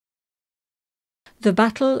The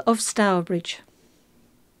Battle of Stourbridge.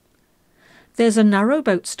 There's a narrow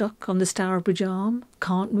boat stuck on the Stourbridge arm,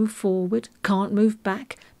 can't move forward, can't move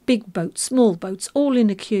back, big boats, small boats, all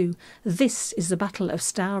in a queue. This is the Battle of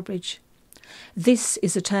Stourbridge. This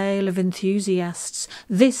is a tale of enthusiasts.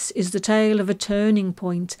 This is the tale of a turning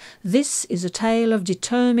point. This is a tale of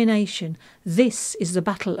determination. This is the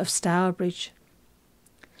Battle of Stourbridge.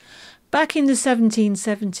 Back in the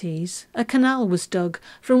 1770s, a canal was dug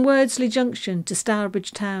from Wordsley Junction to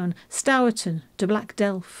Stourbridge Town, Stourton to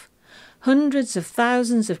Blackdelph. Hundreds of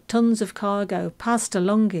thousands of tons of cargo passed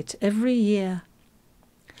along it every year.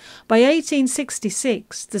 By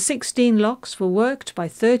 1866, the 16 locks were worked by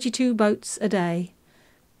 32 boats a day.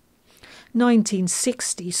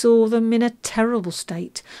 1960 saw them in a terrible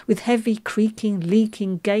state, with heavy creaking,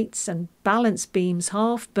 leaking gates and balance beams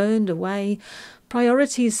half burned away.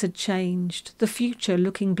 Priorities had changed, the future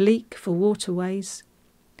looking bleak for waterways.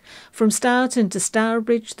 From Stourton to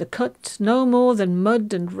Stourbridge, the cut, no more than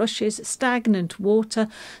mud and rushes, stagnant water,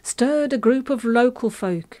 stirred a group of local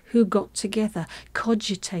folk who got together,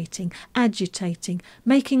 cogitating, agitating,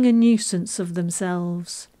 making a nuisance of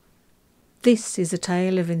themselves. This is a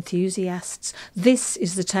tale of enthusiasts. This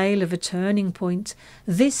is the tale of a turning point.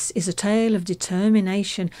 This is a tale of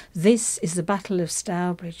determination. This is the Battle of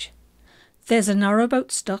Stourbridge. There's a narrowboat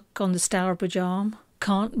stuck on the Stourbridge arm.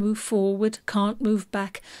 Can't move forward, can't move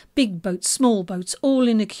back. Big boats, small boats, all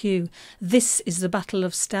in a queue. This is the Battle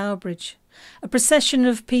of Stourbridge. A procession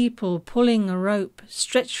of people pulling a rope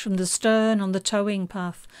stretched from the stern on the towing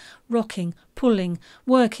path, rocking, pulling,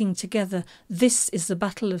 working together. This is the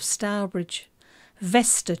Battle of Stourbridge.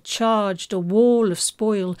 Vesta charged a wall of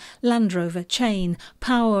spoil, Land Rover, chain,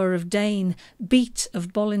 power of Dane, beat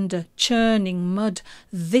of Bollinger, churning mud.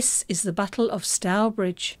 This is the Battle of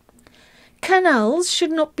Stourbridge. Canals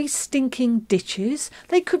should not be stinking ditches.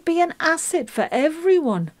 They could be an asset for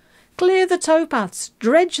everyone. Clear the towpaths,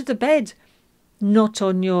 dredge the bed. Not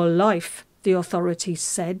on your life, the authorities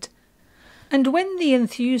said. And when the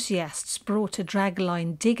enthusiasts brought a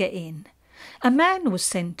dragline digger in, a man was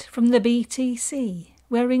sent from the BTC,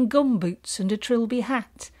 wearing gumboots and a trilby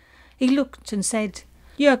hat. He looked and said,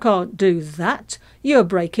 "You can't do that. You're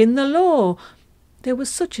breaking the law." There was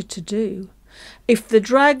such a to-do. "If the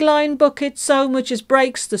dragline bucket so much as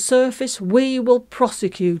breaks the surface, we will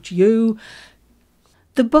prosecute you."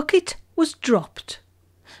 The bucket was dropped,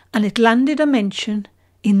 and it landed a mention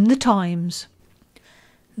in the Times.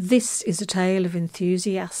 This is a tale of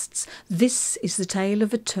enthusiasts. This is the tale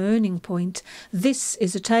of a turning point. This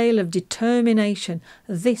is a tale of determination.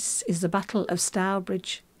 This is the Battle of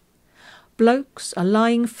Stourbridge. Blokes are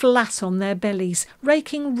lying flat on their bellies,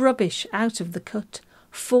 raking rubbish out of the cut,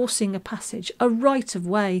 forcing a passage, a right of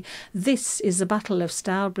way. This is the Battle of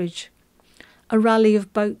Stourbridge. A rally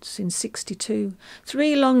of boats in 62,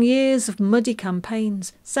 3 long years of muddy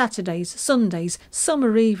campaigns, Saturdays, Sundays,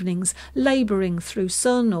 summer evenings, labouring through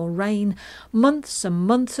sun or rain, months and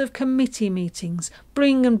months of committee meetings,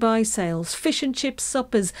 bring and buy sales, fish and chip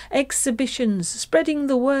suppers, exhibitions, spreading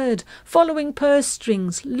the word, following purse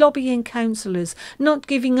strings, lobbying councillors, not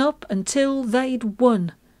giving up until they'd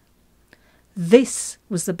won. This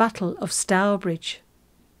was the Battle of Stourbridge.